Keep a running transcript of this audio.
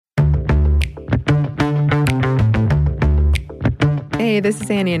Hey, this is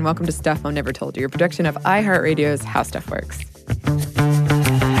Annie, and welcome to Stuff Mom Never Told You, a production of iHeartRadio's How Stuff Works.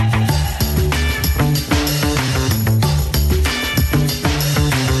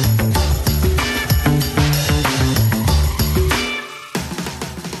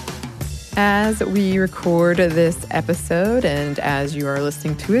 As we record this episode, and as you are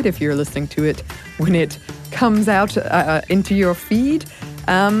listening to it, if you're listening to it when it comes out into your feed,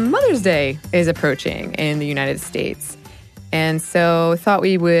 Mother's Day is approaching in the United States. And so thought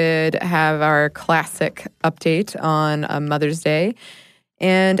we would have our classic update on Mother's Day.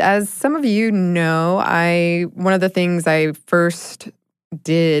 And as some of you know, one of the things I first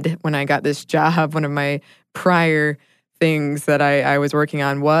did when I got this job, one of my prior things that I was working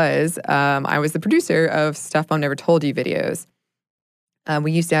on was I was the producer of Stuff Mom Never Told You videos.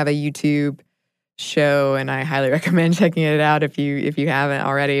 We used to have a YouTube show, and I highly recommend checking it out if you haven't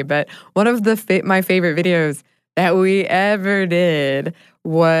already. But one of my favorite videos that we ever did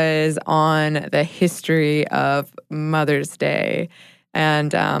was on the history of Mother's Day.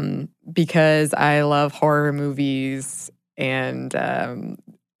 And because I love horror movies, and the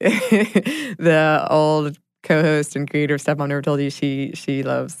old co-host and creator of Stuff Mom Never Told You, she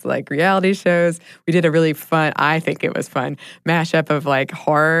loves like reality shows. We did a really fun, I think it was fun, mashup of like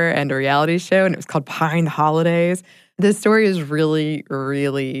horror and a reality show, and it was called Behind the Holidays. This story is really,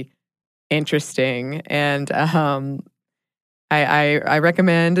 really interesting, and I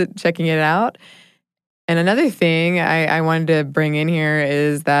recommend checking it out. And another thing I wanted to bring in here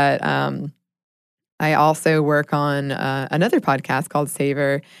is that I also work on another podcast called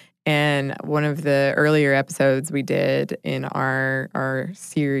Savor, and one of the earlier episodes we did in our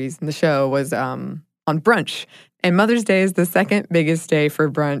series in the show was on brunch. And Mother's Day is the second biggest day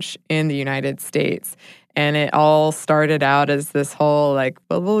for brunch in the United States. And it all started out as this whole like,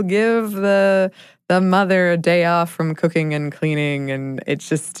 well, we'll give the mother a day off from cooking and cleaning, and it's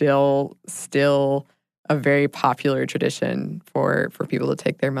just still a very popular tradition for people to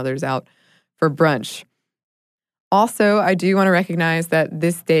take their mothers out for brunch. Also, I do want to recognize that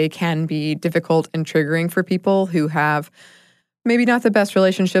this day can be difficult and triggering for people who have maybe not the best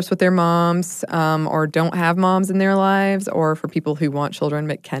relationships with their moms, or don't have moms in their lives, or for people who want children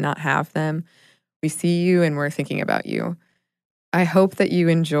but cannot have them. We see you and we're thinking about you. I hope that you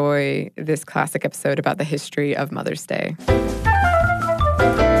enjoy this classic episode about the history of Mother's Day.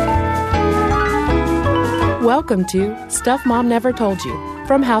 Welcome to Stuff Mom Never Told You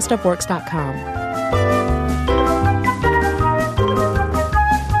from HowStuffWorks.com.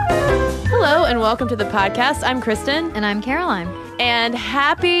 Hello and welcome to the podcast. I'm Kristen. And I'm Caroline. And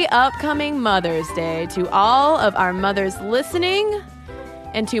happy upcoming Mother's Day to all of our mothers listening,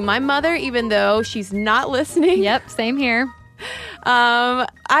 and to my mother, even though she's not listening. Yep, same here.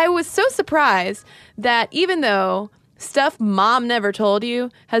 I was so surprised that even though Stuff Mom Never Told You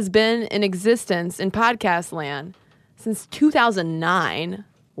has been in existence in podcast land since 2009,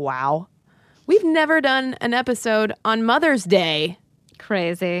 wow, we've never done an episode on Mother's Day.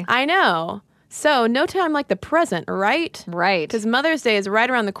 Crazy. I know. So no time like the present, right? Right. Because Mother's Day is right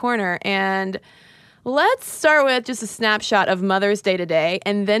around the corner. And let's start with just a snapshot of Mother's Day today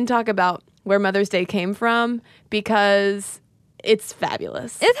and then talk about where Mother's Day came from, because it's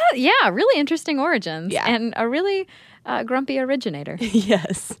fabulous. It has, really interesting origins. Yeah. And a really grumpy originator.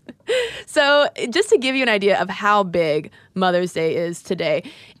 Yes. So just to give you an idea of how big Mother's Day is today,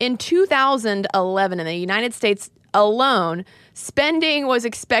 in 2011 in the United States alone, spending was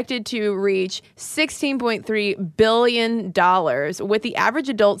expected to reach $16.3 billion, with the average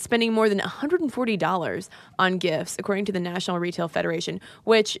adult spending more than $140 on gifts, according to the National Retail Federation,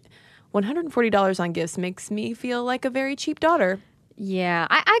 which $140 on gifts makes me feel like a very cheap daughter. Yeah,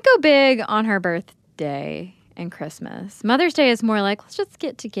 I go big on her birthday and Christmas. Mother's Day is more like, let's just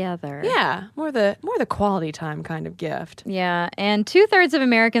get together. Yeah, more the quality time kind of gift. Yeah, and 2/3 of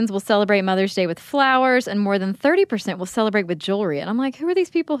Americans will celebrate Mother's Day with flowers, and more than 30% will celebrate with jewelry. And I'm like, who are these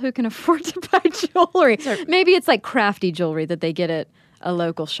people who can afford to buy jewelry? Maybe it's like crafty jewelry that they get at a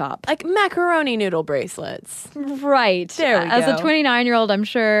local shop. Like macaroni noodle bracelets. Right. There we go. As a 29-year-old, I'm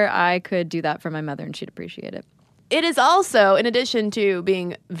sure I could do that for my mother and she'd appreciate it. It is also, in addition to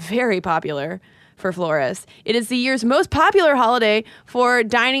being very popular for florists, it is the year's most popular holiday for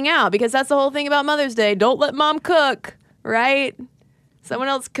dining out, because that's the whole thing about Mother's Day. Don't let mom cook, right? Someone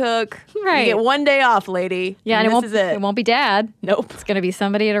else cook. Right. You get one day off, lady. Yeah, and it won't be dad. Nope. It's going to be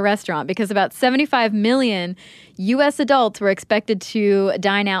somebody at a restaurant, because about 75 million U.S. adults were expected to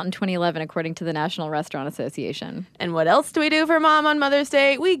dine out in 2011, according to the National Restaurant Association. And what else do we do for mom on Mother's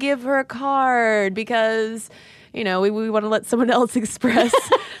Day? We give her a card, because we want to let someone else express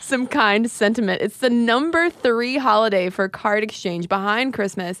some kind sentiment. It's the number 3 holiday for card exchange behind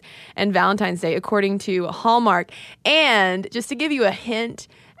Christmas and Valentine's Day, according to Hallmark. And just to give you a hint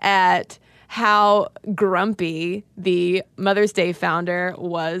at how grumpy the Mother's Day founder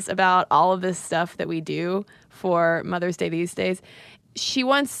was about all of this stuff that we do for Mother's Day these days, she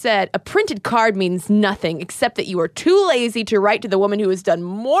once said, "A printed card means nothing except that you are too lazy to write to the woman who has done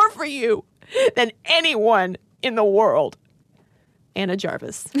more for you than anyone in the world." Anna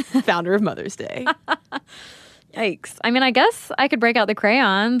Jarvis, founder of Mother's Day. Yikes. I mean, I guess I could break out the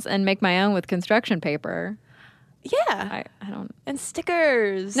crayons and make my own with construction paper. Yeah. I don't. And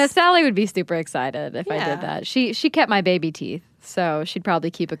stickers. No, Sally would be super excited if I Yeah. did that. She kept my baby teeth, so she'd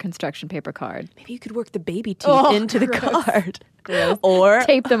probably keep a construction paper card. Maybe you could work the baby teeth into the card. Gross. Or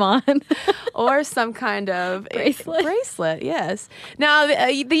Tape them on. or some kind of Bracelet. Yes. Now,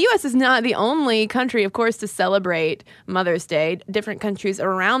 the U.S. is not the only country, of course, to celebrate Mother's Day. Different countries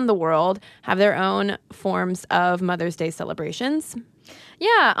around the world have their own forms of Mother's Day celebrations.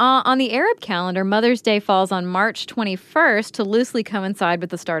 Yeah, on the Arab calendar, Mother's Day falls on March 21st to loosely coincide with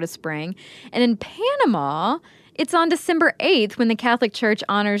the start of spring. And in Panama, it's on December 8th when the Catholic Church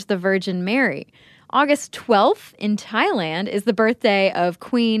honors the Virgin Mary. August 12th in Thailand is the birthday of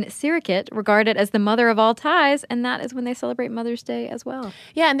Queen Sirikit, regarded as the mother of all Thais, and that is when they celebrate Mother's Day as well.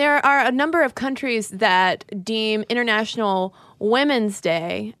 Yeah, and there are a number of countries that deem International Women's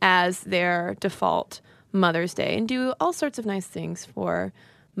Day as their default Mother's Day and do all sorts of nice things for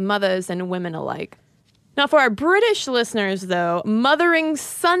mothers and women alike. Now, for our British listeners, though, Mothering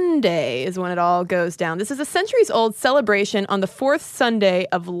Sunday is when it all goes down. This is a centuries-old celebration on the 4th Sunday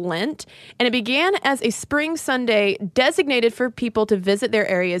of Lent, and it began as a spring Sunday designated for people to visit their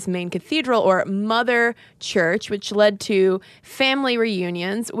area's main cathedral or mother church, which led to family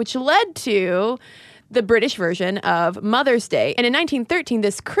reunions, which led to the British version of Mother's Day. And in 1913,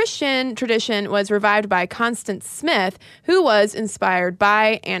 this Christian tradition was revived by Constance Smith, who was inspired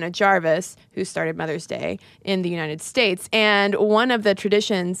by Anna Jarvis, who started Mother's Day in the United States. And one of the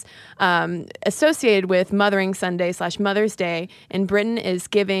traditions associated with Mothering Sunday / Mother's Day in Britain is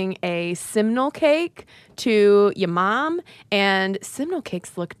giving a simnel cake to your mom. And simnel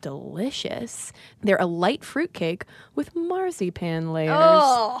cakes look delicious. They're a light fruit cake with marzipan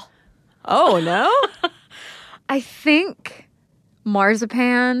layers. Oh, no? I think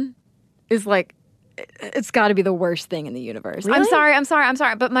marzipan is like, it's got to be the worst thing in the universe. Really? I'm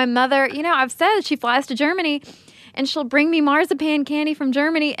sorry. But my mother, I've said she flies to Germany and she'll bring me marzipan candy from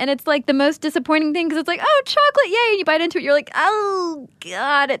Germany. And it's like the most disappointing thing because it's like, oh, chocolate, yay. And you bite into it, you're like, oh,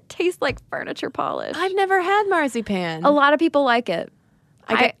 God, it tastes like furniture polish. I've never had marzipan. A lot of people like it.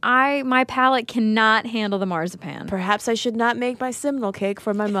 My palate cannot handle the marzipan. Perhaps I should not make my simnel cake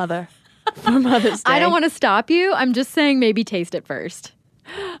for my mother. For Mother's Day. I don't want to stop you. I'm just saying maybe taste it first.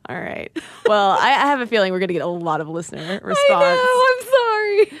 All right. Well, I have a feeling we're going to get a lot of listener response. I know,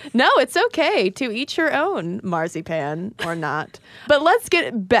 I'm sorry. No, it's okay. To each your own, marzipan or not. But let's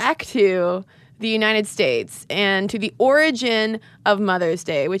get back to the United States and to the origin of Mother's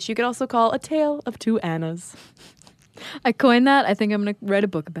Day, which you could also call a tale of two Annas. I coined that. I think I'm going to write a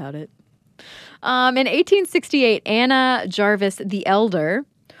book about it. In 1868, Anna Jarvis the Elder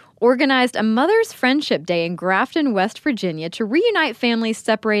organized a Mother's Friendship Day in Grafton, West Virginia to reunite families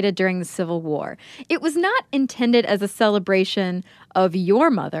separated during the Civil War. It was not intended as a celebration of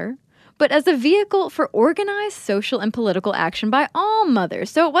your mother, but as a vehicle for organized social and political action by all mothers.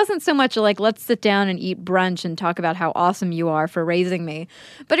 So it wasn't so much like, let's sit down and eat brunch and talk about how awesome you are for raising me.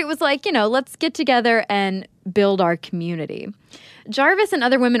 But it was like, let's get together and build our community. Jarvis and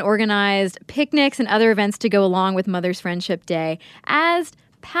other women organized picnics and other events to go along with Mother's Friendship Day as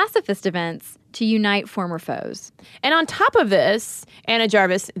pacifist events to unite former foes. And on top of this, Anna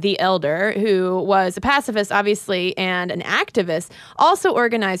Jarvis the Elder, who was a pacifist, obviously, and an activist, also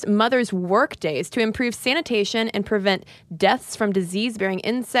organized Mother's Work Days to improve sanitation and prevent deaths from disease-bearing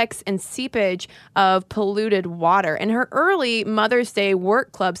insects and seepage of polluted water. And her early Mother's Day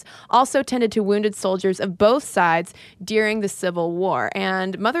work clubs also tended to wounded soldiers of both sides during the Civil War.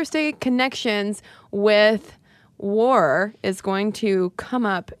 And Mother's Day connections with war is going to come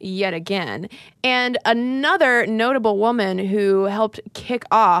up yet again. And another notable woman who helped kick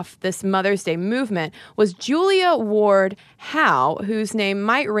off this Mother's Day movement was Julia Ward Howe, whose name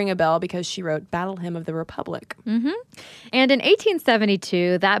might ring a bell because she wrote Battle Hymn of the Republic. Mm-hmm. And in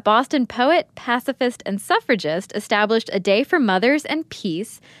 1872, that Boston poet, pacifist, and suffragist established a day for mothers and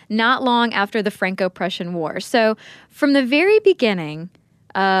peace not long after the Franco-Prussian War. So from the very beginning,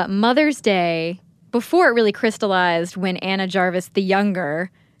 Mother's Day, before it really crystallized when Anna Jarvis the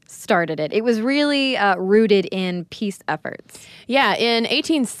Younger started it. It was really rooted in peace efforts. Yeah, in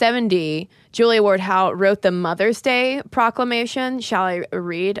 1870, Julia Ward Howe wrote the Mother's Day Proclamation. Shall I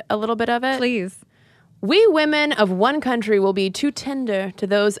read a little bit of it? Please. We women of one country will be too tender to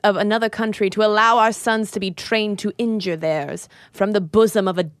those of another country to allow our sons to be trained to injure theirs. From the bosom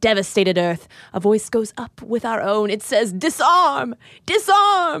of a devastated earth, a voice goes up with our own. It says, disarm!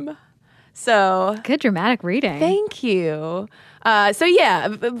 Disarm! So, Good dramatic reading. thank you.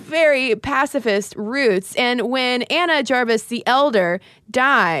 Very pacifist roots. And when Anna Jarvis the Elder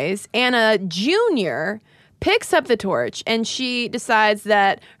dies, Anna Jr. picks up the torch, and she decides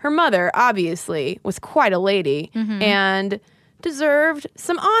that her mother, obviously, was quite a lady and deserved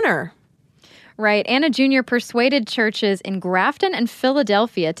some honor. Right. Anna Jr. persuaded churches in Grafton and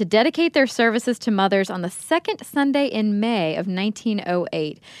Philadelphia to dedicate their services to mothers on the second Sunday in May of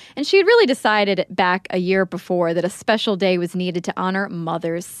 1908. And she had really decided back a year before that a special day was needed to honor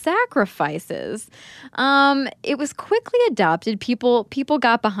mothers' sacrifices. It was quickly adopted. People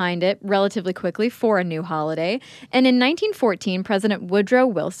got behind it relatively quickly for a new holiday. And in 1914, President Woodrow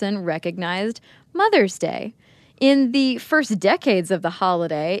Wilson recognized Mother's Day. In the first decades of the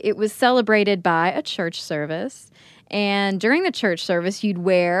holiday, it was celebrated by a church service. And during the church service, you'd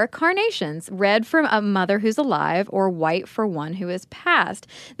wear carnations, red for a mother who's alive or white for one who is passed.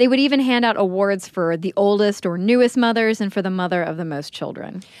 They would even hand out awards for the oldest or newest mothers and for the mother of the most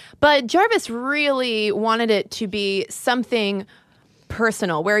children. But Jarvis really wanted it to be something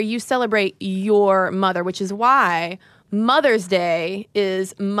personal, where you celebrate your mother, which is why Mother's Day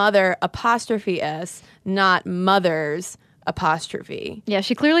is mother apostrophe S, not mother's apostrophe. Yeah,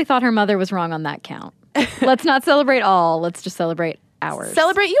 she clearly thought her mother was wrong on that count. Let's not celebrate all. Let's just celebrate ours.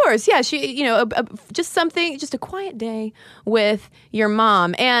 Celebrate yours. Yeah, just a quiet day with your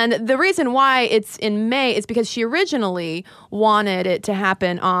mom. And the reason why it's in May is because she originally wanted it to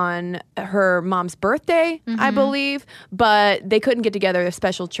happen on her mom's birthday, I believe, but they couldn't get together a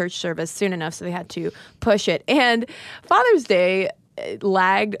special church service soon enough, so they had to push it. And Father's Day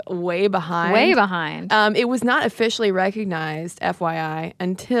lagged way behind. Way behind. It was not officially recognized, FYI,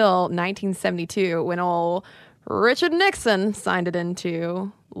 until 1972 when old Richard Nixon signed it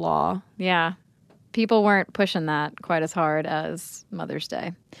into law. Yeah. People weren't pushing that quite as hard as Mother's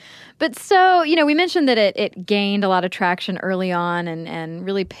Day. But so, we mentioned that it gained a lot of traction early on and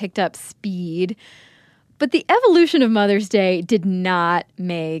really picked up speed. But the evolution of Mother's Day did not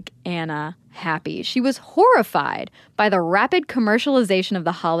make Anna happy. She was horrified by the rapid commercialization of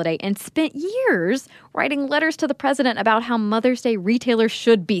the holiday and spent years writing letters to the president about how Mother's Day retailers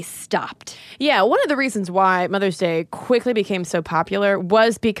should be stopped. Yeah, one of the reasons why Mother's Day quickly became so popular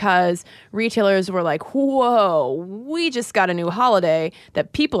was because retailers were like, whoa, we just got a new holiday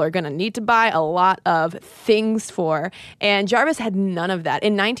that people are going to need to buy a lot of things for. And Jarvis had none of that.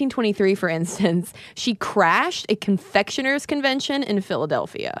 In 1923, for instance, she crashed a confectioner's convention in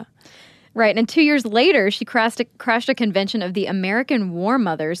Philadelphia. Right, and 2 years later, she crashed a convention of the American War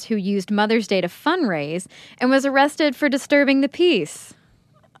Mothers who used Mother's Day to fundraise and was arrested for disturbing the peace.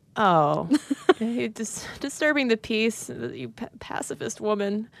 Oh, disturbing the peace, you pacifist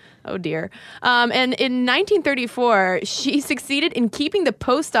woman. Oh, dear. And in 1934, she succeeded in keeping the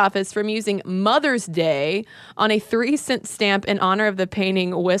post office from using Mother's Day on a 3-cent stamp in honor of the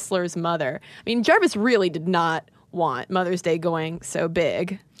painting Whistler's mother. I mean, Jarvis really did not want Mother's Day going so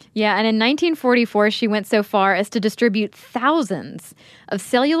big. Yeah, and in 1944, she went so far as to distribute thousands of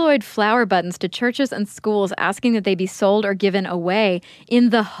celluloid flower buttons to churches and schools, asking that they be sold or given away in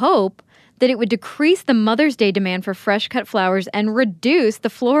the hope that it would decrease the Mother's Day demand for fresh-cut flowers and reduce the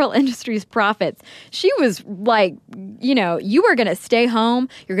floral industry's profits. She was like, you are going to stay home,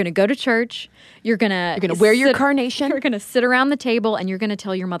 you're going to go to church, you're going to wear your carnation, you're going to sit around the table, and you're going to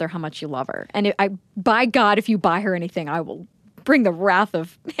tell your mother how much you love her. And by God, if you buy her anything, I will bring the wrath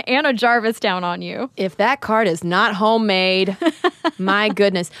of Anna Jarvis down on you. If that card is not homemade, my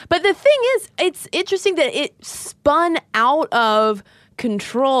goodness. But the thing is, it's interesting that it spun out of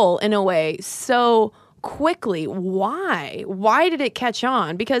control in a way so quickly. Why? Why did it catch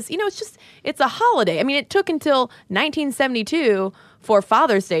on? Because, it's a holiday. I mean, it took until 1972 for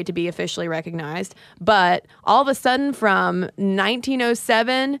Father's Day to be officially recognized. But all of a sudden from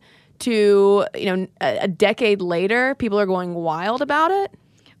 1907 to, a decade later, people are going wild about it.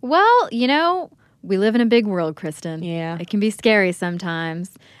 Well, we live in a big world, Kristen. Yeah. It can be scary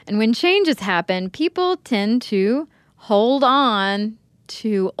sometimes. And when changes happen, people tend to hold on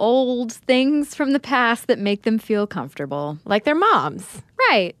to old things from the past that make them feel comfortable. Like their moms.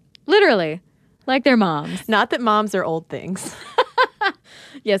 Right. Literally. Like their moms. Not that moms are old things.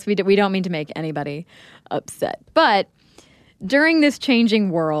 Yes, we don't mean to make anybody upset. But During this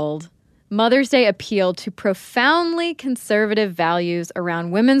changing world, Mother's Day appealed to profoundly conservative values around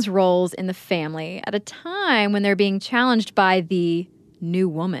women's roles in the family at a time when they're being challenged by the new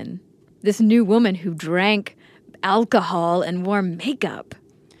woman. This new woman who drank alcohol and wore makeup.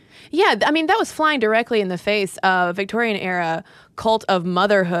 Yeah, I mean, that was flying directly in the face of Victorian-era cult of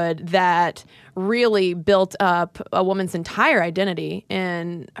motherhood that really built up a woman's entire identity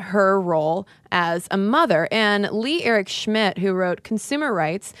in her role as a mother. And Lee Eric Schmidt, who wrote Consumer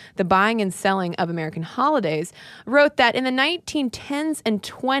Rights, The Buying and Selling of American Holidays, wrote that in the 1910s and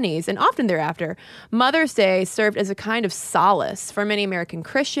 20s, and often thereafter, Mother's Day served as a kind of solace for many American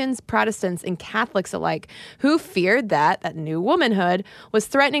Christians, Protestants, and Catholics alike, who feared that new womanhood was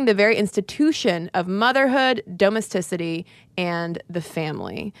threatening the very institution of motherhood, domesticity, and the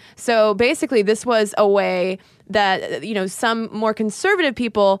family. So basically, this was a way that, some more conservative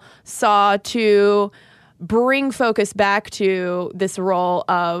people saw to bring focus back to this role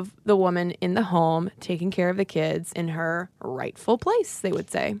of the woman in the home, taking care of the kids in her rightful place, they would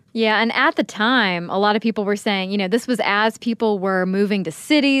say. Yeah, and at the time, a lot of people were saying, this was as people were moving to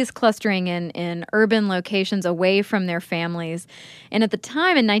cities, clustering in urban locations away from their families. And at the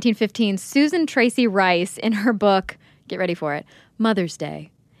time, in 1915, Susan Tracy Rice, in her book, get ready for it, Mother's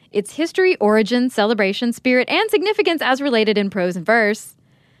Day, its history, origin, celebration, spirit, and significance as related in prose and verse,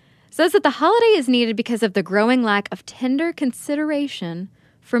 says that the holiday is needed because of the growing lack of tender consideration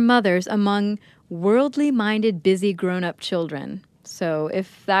for mothers among worldly-minded, busy grown-up children. So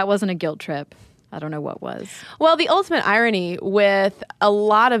if that wasn't a guilt trip, I don't know what was. Well, the ultimate irony with a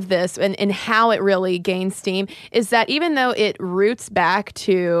lot of this and how it really gained steam is that even though it roots back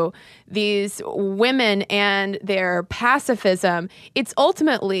to these women and their pacifism, it's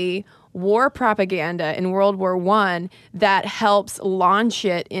ultimately war propaganda in World War I that helps launch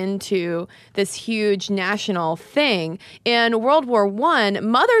it into this huge national thing. In World War I,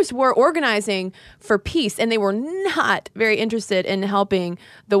 mothers were organizing for peace, and they were not very interested in helping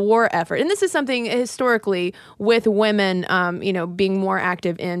the war effort. And this is something historically with women, being more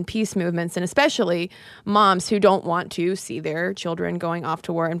active in peace movements, and especially moms who don't want to see their children going off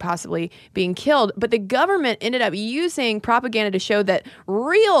to war and possibly being killed. But the government ended up using propaganda to show that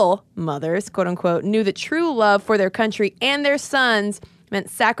real mothers, quote unquote, knew that true love for their country and their sons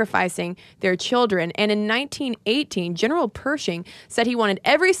meant sacrificing their children. And in 1918, General Pershing said he wanted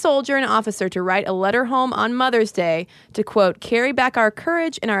every soldier and officer to write a letter home on Mother's Day to, quote, carry back our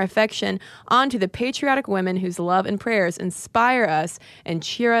courage and our affection onto the patriotic women whose love and prayers inspire us and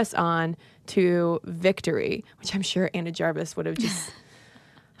cheer us on to victory, which I'm sure Anna Jarvis would have just...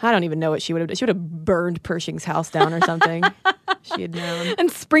 I don't even know what she would have done. She would have burned Pershing's house down or something. She had known.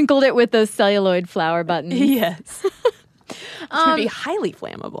 And sprinkled it with those celluloid flower buttons. Yes. Which would be highly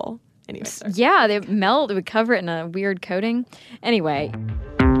flammable. Anyway, sorry. Yeah, they melt. It would cover it in a weird coating. Anyway.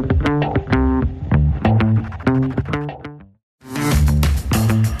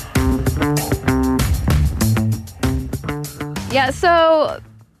 Yeah, so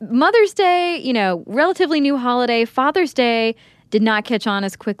Mother's Day, relatively new holiday. Father's Day did not catch on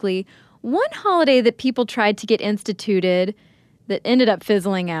as quickly. One holiday that people tried to get instituted that ended up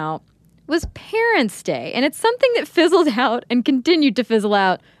fizzling out was Parents' Day. And it's something that fizzled out and continued to fizzle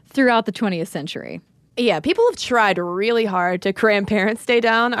out throughout the 20th century. Yeah, people have tried really hard to cram Parents' Day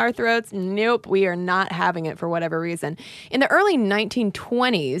down our throats. Nope, we are not having it for whatever reason. In the early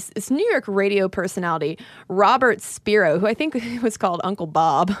 1920s, this New York radio personality, Robert Spiro, who I think was called Uncle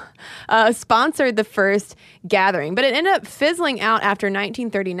Bob, sponsored the first gathering. But it ended up fizzling out after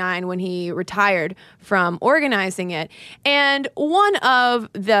 1939 when he retired from organizing it. And one of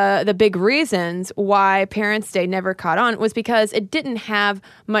the big reasons why Parents' Day never caught on was because it didn't have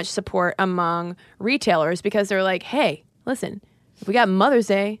much support among retailers, because they're like, hey, listen, if we got Mother's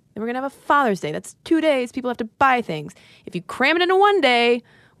Day, then we're going to have a Father's Day. That's 2 days. People have to buy things. If you cram it into one day,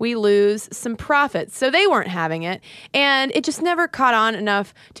 we lose some profits. So they weren't having it. And it just never caught on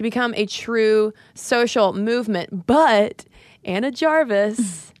enough to become a true social movement. But Anna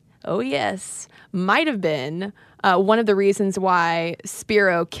Jarvis, oh yes, might have been one of the reasons why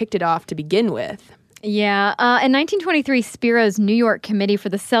Spiro kicked it off to begin with. Yeah. In 1923, Spiro's New York Committee for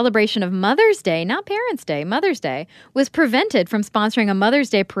the Celebration of Mother's Day, not Parents' Day, Mother's Day, was prevented from sponsoring a Mother's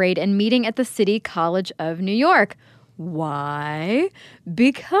Day parade and meeting at the City College of New York. Why?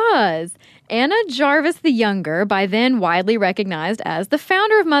 Because Anna Jarvis the Younger, by then widely recognized as the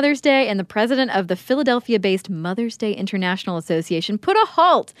founder of Mother's Day and the president of the Philadelphia-based Mother's Day International Association, put a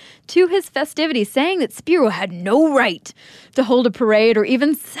halt to his festivities, saying that Spiro had no right to hold a parade or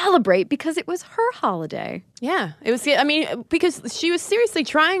even celebrate because it was her holiday. Yeah, it was, I mean, because she was seriously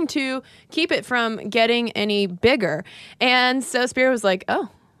trying to keep it from getting any bigger. And so Spiro was like, oh,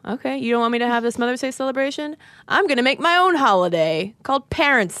 okay, you don't want me to have this Mother's Day celebration? I'm going to make my own holiday called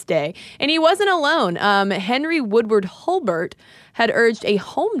Parents' Day. And he wasn't alone. Henry Woodward Hulbert had urged a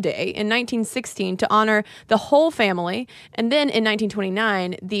home day in 1916 to honor the whole family. And then in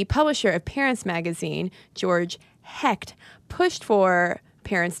 1929, the publisher of Parents magazine, George Hecht, pushed for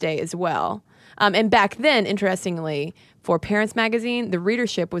Parents' Day as well. And back then, interestingly, for Parents magazine, the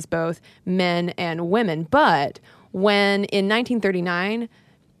readership was both men and women. But when in 1939,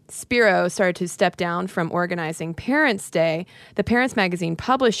 Spiro started to step down from organizing Parents' Day, the Parents magazine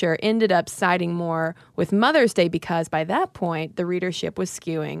publisher ended up siding more with Mother's Day because by that point, the readership was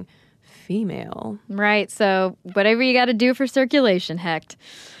skewing female. Right, so whatever you got to do for circulation, Hecht.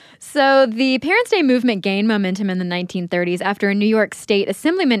 So the Parents' Day movement gained momentum in the 1930s after a New York State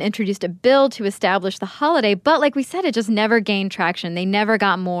assemblyman introduced a bill to establish the holiday. But like we said, it just never gained traction. They never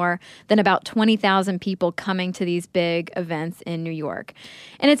got more than about 20,000 people coming to these big events in New York.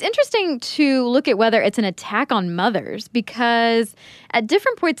 And it's interesting to look at whether it's an attack on mothers because at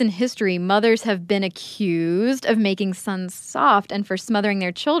different points in history, mothers have been accused of making sons soft and for smothering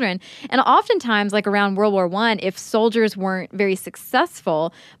their children. And oftentimes, like around World War I, if soldiers weren't very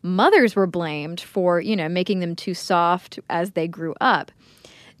successful, mothers were blamed for, making them too soft as they grew up.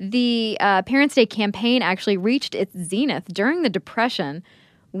 The Parents' Day campaign actually reached its zenith during the Depression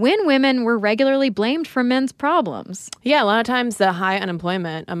when women were regularly blamed for men's problems. Yeah, a lot of times the high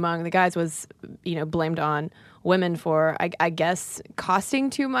unemployment among the guys was, blamed on women for, I guess,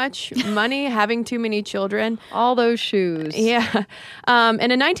 costing too much money, having too many children. All those shoes. Yeah. And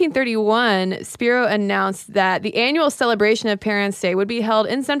in 1931, Spiro announced that the annual celebration of Parents' Day would be held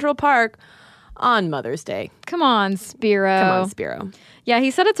in Central Park on Mother's Day. Come on, Spiro. Come on, Spiro. Yeah, he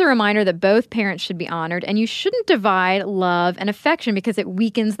said it's a reminder that both parents should be honored, and you shouldn't divide love and affection because it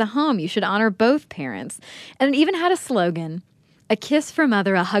weakens the home. You should honor both parents. And it even had a slogan, a kiss for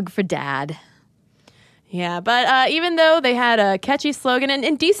mother, a hug for dad. Yeah, but even though they had a catchy slogan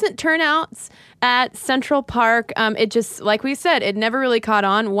and decent turnouts at Central Park, it just, like we said, it never really caught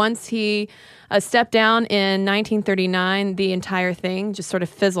on. Once he stepped down in 1939, the entire thing just sort of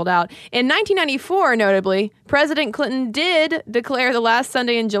fizzled out. In 1994, notably, President Clinton did declare the last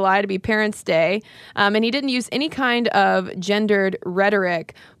Sunday in July to be Parents' Day, and he didn't use any kind of gendered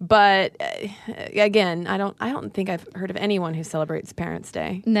rhetoric. But again, I don't think I've heard of anyone who celebrates Parents'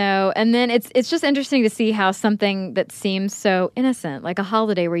 Day. No, and then it's just interesting to see how something that seems so innocent, like a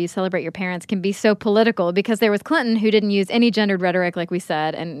holiday where you celebrate your parents, can be so political. Because there was Clinton, who didn't use any gendered rhetoric, like we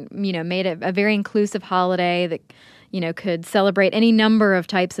said, and made it a very inclusive holiday that could celebrate any number of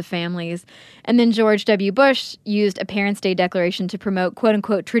types of families. And then George W. Bush used a Parents' Day declaration to promote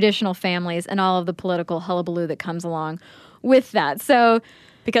quote-unquote traditional families and all of the political hullabaloo that comes along with that. So,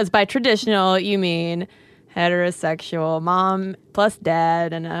 because by traditional, you mean heterosexual, mom plus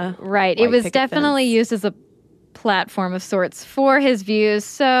dad and a right. It was definitely used as a platform of sorts for his views.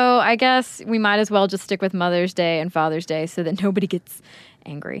 So I guess we might as well just stick with Mother's Day and Father's Day so that nobody gets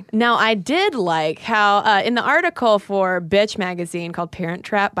angry. Now, I did like how in the article for Bitch magazine called Parent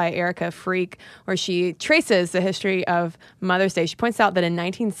Trap by Erica Freak, where she traces the history of Mother's Day, she points out that in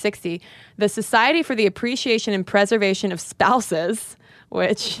 1960, the Society for the Appreciation and Preservation of Spouses,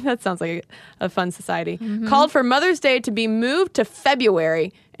 which that sounds like a fun society, called for Mother's Day to be moved to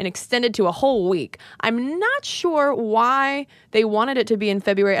February and extended to a whole week. I'm not sure why they wanted it to be in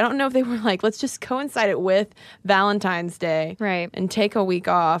February. I don't know if they were like, let's just coincide it with Valentine's Day, right, and take a week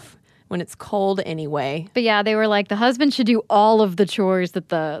off when it's cold anyway. But yeah, they were like, the husband should do all of the chores that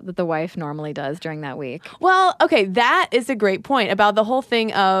the wife normally does during that week. Well, okay, that is a great point about the whole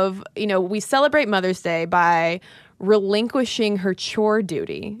thing of, we celebrate Mother's Day by relinquishing her chore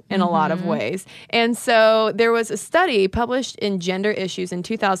duty in a lot of ways. And so there was a study published in Gender Issues in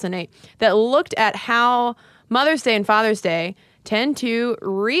 2008 that looked at how Mother's Day and Father's Day tend to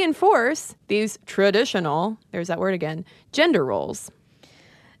reinforce these traditional, there's that word again, gender roles.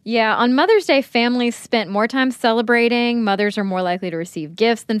 Yeah, on Mother's Day, families spent more time celebrating. Mothers are more likely to receive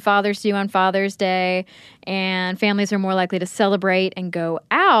gifts than fathers do on Father's Day, and families are more likely to celebrate and go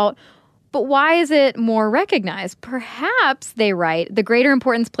out. But why is it more recognized? Perhaps, they write, the greater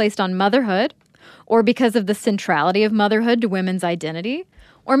importance placed on motherhood, or because of the centrality of motherhood to women's identity,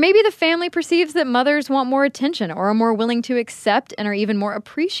 Or maybe the family perceives that mothers want more attention or are more willing to accept and are even more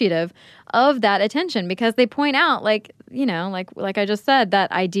appreciative of that attention because they point out, like I just said,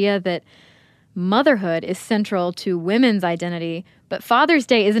 that idea that motherhood is central to women's identity, but Father's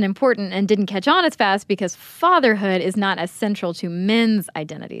Day isn't important and didn't catch on as fast because fatherhood is not as central to men's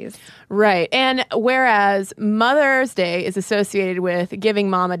identities. Right. And whereas Mother's Day is associated with giving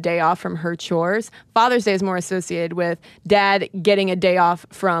mom a day off from her chores, Father's Day is more associated with dad getting a day off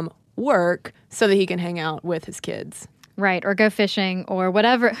from work so that he can hang out with his kids. Right, or go fishing, or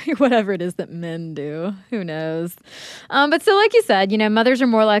whatever it is that men do. Who knows? But so, like you said, mothers are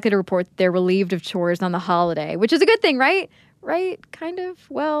more likely to report they're relieved of chores on the holiday, which is a good thing, right? Right, kind of.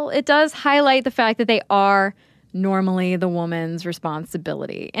 Well, it does highlight the fact that they are normally the woman's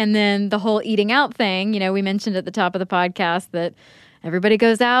responsibility. And then the whole eating out thing, we mentioned at the top of the podcast that everybody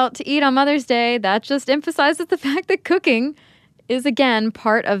goes out to eat on Mother's Day. That just emphasizes the fact that cooking is, again,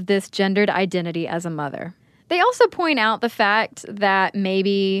 part of this gendered identity as a mother. They also point out the fact that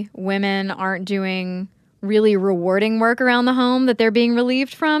maybe women aren't doing really rewarding work around the home that they're being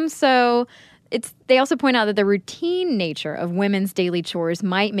relieved from. So they also point out that the routine nature of women's daily chores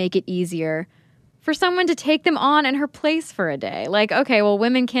might make it easier for someone to take them on in her place for a day. Like, okay, well,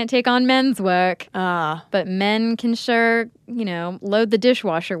 women can't take on men's work, but men can sure, load the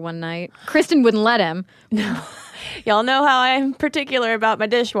dishwasher one night. Kristen wouldn't let him. No. Y'all know how I'm particular about my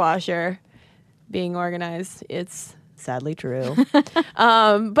dishwasher being organized. It's sadly true.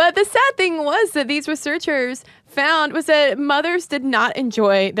 But the sad thing was that these researchers found was that mothers did not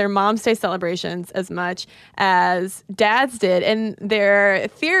enjoy their Mom's Day celebrations as much as dads did. And their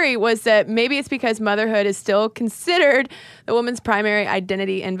theory was that maybe it's because motherhood is still considered the woman's primary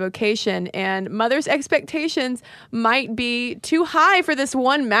identity and vocation. And mothers' expectations might be too high for this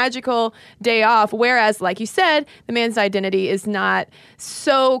one magical day off. Whereas, like you said, the man's identity is not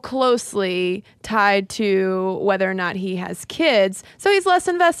so closely tied to whether or not he has kids. So he's less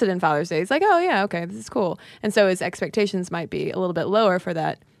invested in Father's Day. He's like, oh, yeah, okay, this is cool. And so his expectations might be a little bit lower for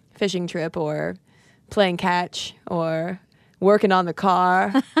that fishing trip or playing catch or working on the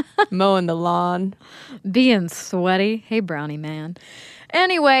car, mowing the lawn. Being sweaty. Hey, brownie man.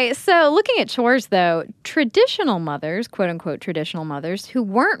 Anyway, so looking at chores, though, traditional mothers, quote-unquote traditional mothers, who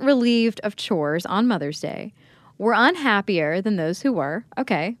weren't relieved of chores on Mother's Day were unhappier than those who were.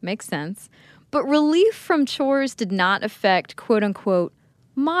 Okay, makes sense. But relief from chores did not affect, quote-unquote,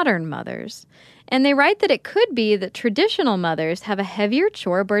 modern mothers. And they write that it could be that traditional mothers have a heavier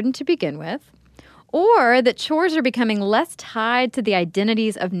chore burden to begin with, or that chores are becoming less tied to the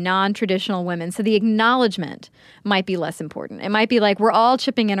identities of non-traditional women. So the acknowledgement might be less important. It might be like, we're all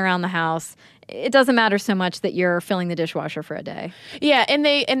chipping in around the house. It doesn't matter so much that you're filling the dishwasher for a day. Yeah, and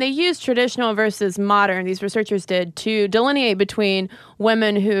they use traditional versus modern, these researchers did, to delineate between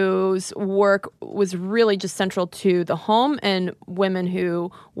women whose work was really just central to the home and women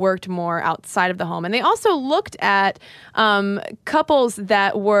who worked more outside of the home. And they also looked at couples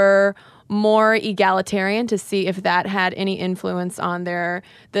that were more egalitarian to see if that had any influence on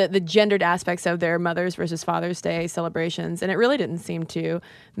the gendered aspects of their Mother's versus Father's Day celebrations. And it really didn't seem to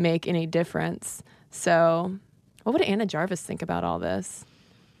make any difference. So what would Anna Jarvis think about all this?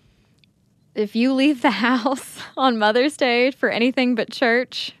 If you leave the house on Mother's Day for anything but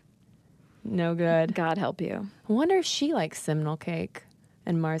church, no good. God help you. I wonder if she likes Seminole cake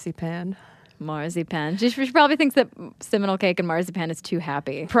and marzipan. Marzipan. She probably thinks that Seminole cake and marzipan is too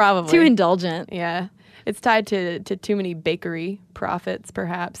happy. Probably. Too indulgent. Yeah. It's tied to too many bakery profits,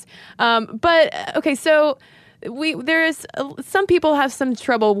 perhaps. But, okay, so there's some people have some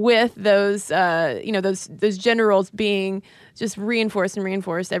trouble with those, those gender roles being just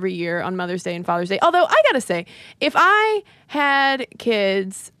reinforced every year on Mother's Day and Father's Day. Although, I gotta say, if I had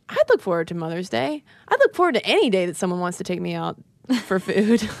kids, I'd look forward to Mother's Day. I'd look forward to any day that someone wants to take me out for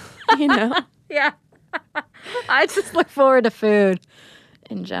food. Yeah. I just look forward to food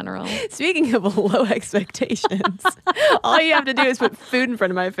in general. Speaking of low expectations, all you have to do is put food in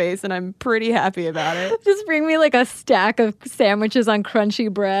front of my face and I'm pretty happy about it. Just bring me like a stack of sandwiches on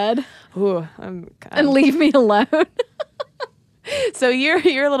crunchy bread. Ooh, and leave me alone. So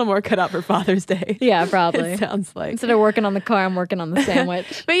you're a little more cut out for Father's Day. Yeah, probably. It sounds like. Instead of working on the car, I'm working on the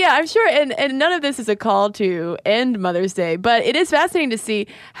sandwich. But yeah, I'm sure, and none of this is a call to end Mother's Day, but it is fascinating to see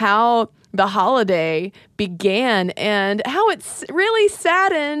how the holiday began and how it's really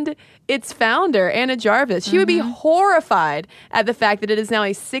saddened its founder, Anna Jarvis. She would be horrified at the fact that it is now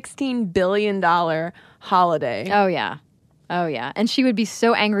a $16 billion holiday. Oh, yeah. Oh, yeah. And she would be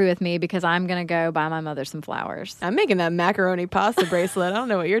so angry with me because I'm going to go buy my mother some flowers. I'm making that macaroni pasta bracelet. I don't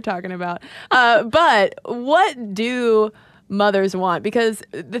know what you're talking about. But what do mothers want. Because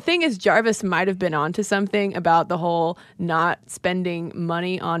the thing is, Jarvis might have been onto something about the whole not spending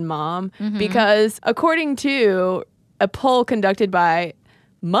money on mom. Because according to a poll conducted by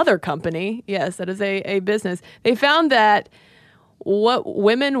Mother Company, yes, that is a business, they found that what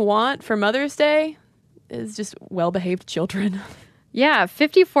women want for Mother's Day is just well-behaved children. Yeah,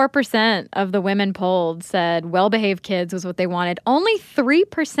 54% of the women polled said well-behaved kids was what they wanted. Only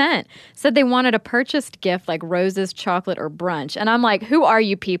 3% said they wanted a purchased gift like roses, chocolate, or brunch. And I'm like, who are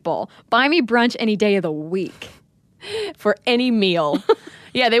you people? Buy me brunch any day of the week. For any meal.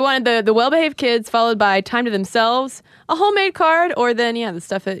 Yeah, they wanted the well-behaved kids, followed by time to themselves, a homemade card, or then, the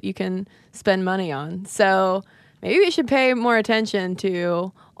stuff that you can spend money on. So maybe we should pay more attention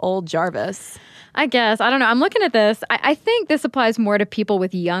to old Jarvis. I guess. I don't know. I'm looking at this. I think this applies more to people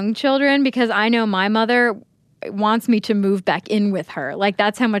with young children because I know my mother wants me to move back in with her. Like,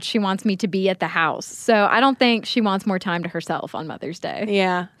 that's how much she wants me to be at the house. So I don't think she wants more time to herself on Mother's Day.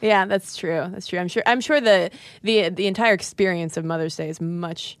 Yeah, that's true. That's true. I'm sure the entire experience of Mother's Day is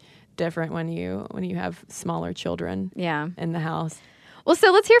much different when you have smaller children in the house. Well,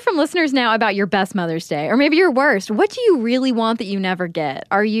 so let's hear from listeners now about your best Mother's Day, or maybe your worst. What do you really want that you never get?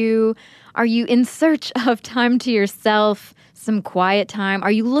 Are you in search of time to yourself, some quiet time?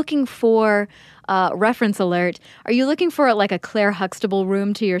 Are you looking for reference alert? Are you looking for like a Claire Huxtable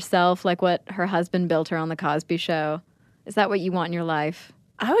room to yourself, like what her husband built her on The Cosby Show? Is that what you want in your life?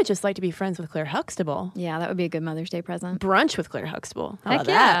 I would just like to be friends with Claire Huxtable. Yeah, that would be a good Mother's Day present. Brunch with Claire Huxtable. How Heck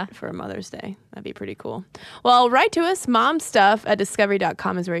about yeah. that for a Mother's Day? That'd be pretty cool. Well, write to us.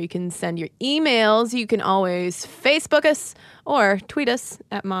 momstuff@discovery.com is where you can send your emails. You can always Facebook us or tweet us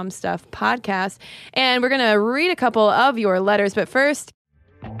at momstuffpodcast. And we're going to read a couple of your letters. But first...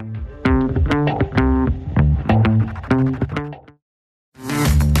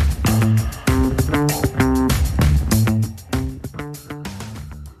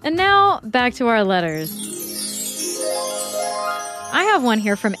 And now, back to our letters. I have one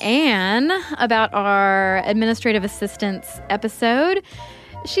here from Anne about our administrative assistants episode.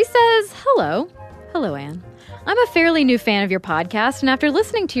 She says, Hello, Anne. I'm a fairly new fan of your podcast, and after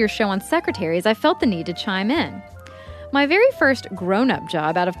listening to your show on secretaries, I felt the need to chime in. My very first grown-up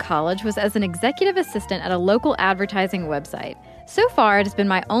job out of college was as an executive assistant at a local advertising website. So far, it has been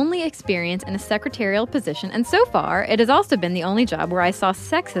my only experience in a secretarial position, and so far, it has also been the only job where I saw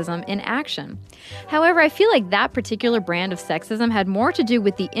sexism in action. However, I feel like that particular brand of sexism had more to do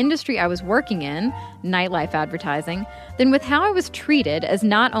with the industry I was working in, nightlife advertising, than with how I was treated as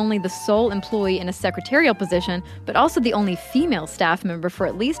not only the sole employee in a secretarial position, but also the only female staff member for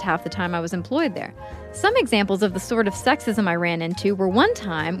at least half the time I was employed there. Some examples of the sort of sexism I ran into were one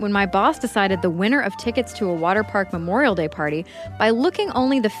time when my boss decided the winner of tickets to a water park Memorial Day party by looking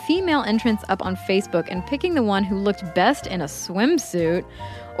only the female entrants up on Facebook and picking the one who looked best in a swimsuit,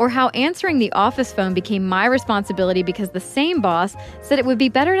 or how answering the office phone became my responsibility because the same boss said it would be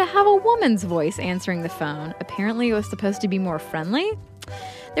better to have a woman's voice answering the phone. Apparently it was supposed to be more friendly.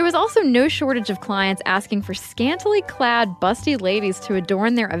 There was also no shortage of clients asking for scantily clad, busty ladies to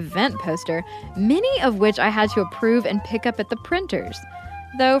adorn their event poster, many of which I had to approve and pick up at the printers.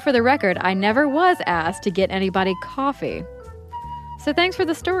 Though, for the record, I never was asked to get anybody coffee. So thanks for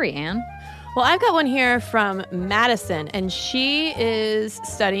the story, Anne. Well, I've got one here from Madison, and she is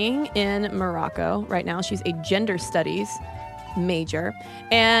studying in Morocco right now. She's a gender studies major,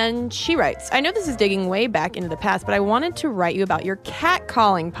 and she writes, I know this is digging way back into the past, but I wanted to write you about your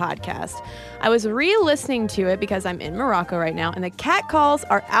catcalling podcast. I was re-listening to it because I'm in Morocco right now, and the catcalls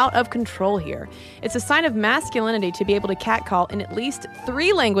are out of control here. It's a sign of masculinity to be able to catcall in at least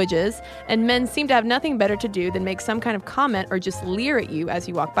 3 languages, and men seem to have nothing better to do than make some kind of comment or just leer at you as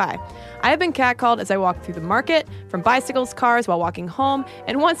you walk by. I have been catcalled as I walk through the market, from bicycles, cars, while walking home,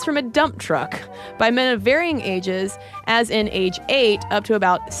 and once from a dump truck by men of varying ages, as in age 8 up to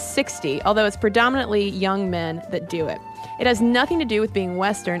about 60, although it's predominantly young men that do it. It has nothing to do with being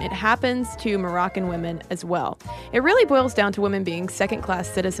Western. It happens to Moroccan women as well. It really boils down to women being second-class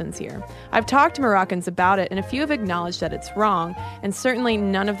citizens here. I've talked to Moroccans about it, and a few have acknowledged that it's wrong, and certainly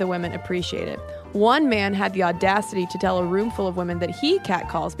none of the women appreciate it. One man had the audacity to tell a room full of women that he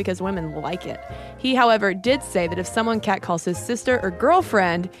catcalls because women like it. He, however, did say that if someone catcalls his sister or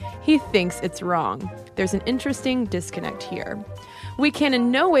girlfriend, he thinks it's wrong. There's an interesting disconnect here. We can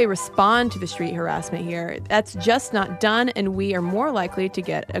in no way respond to the street harassment here. That's just not done, and we are more likely to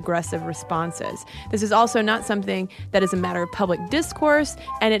get aggressive responses. This is also not something that is a matter of public discourse,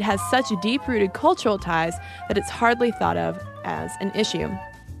 and it has such deep-rooted cultural ties that it's hardly thought of as an issue.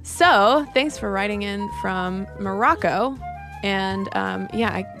 So, thanks for writing in from Morocco. And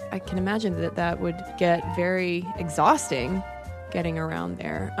I can imagine that would get very exhausting getting around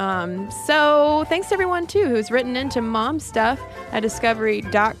there. So thanks to everyone, too, who's written into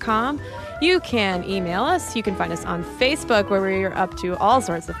momstuff@discovery.com. You can email us. You can find us on Facebook, where we're up to all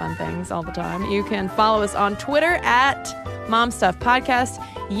sorts of fun things all the time. You can follow us on Twitter @MomStuffPodcast.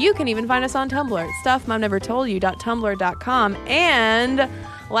 You can even find us on Tumblr, stuffmomnevertoldyou.tumblr.com. And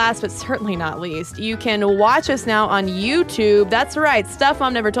last but certainly not least, you can watch us now on YouTube. That's right. Stuff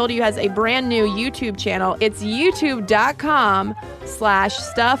Mom Never Told You has a brand new YouTube channel. It's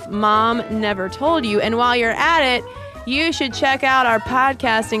youtube.com/stuffmomnevertoldyou. And while you're at it, you should check out our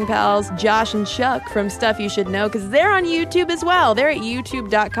podcasting pals, Josh and Chuck from Stuff You Should Know, because they're on YouTube as well. They're at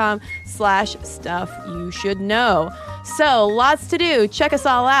youtube.com/stuffyoushouldknow. So lots to do. Check us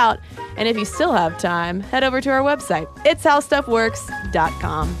all out. And if you still have time, head over to our website. It's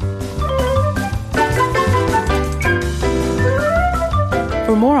howstuffworks.com.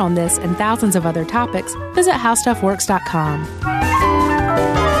 For more on this and thousands of other topics, visit howstuffworks.com.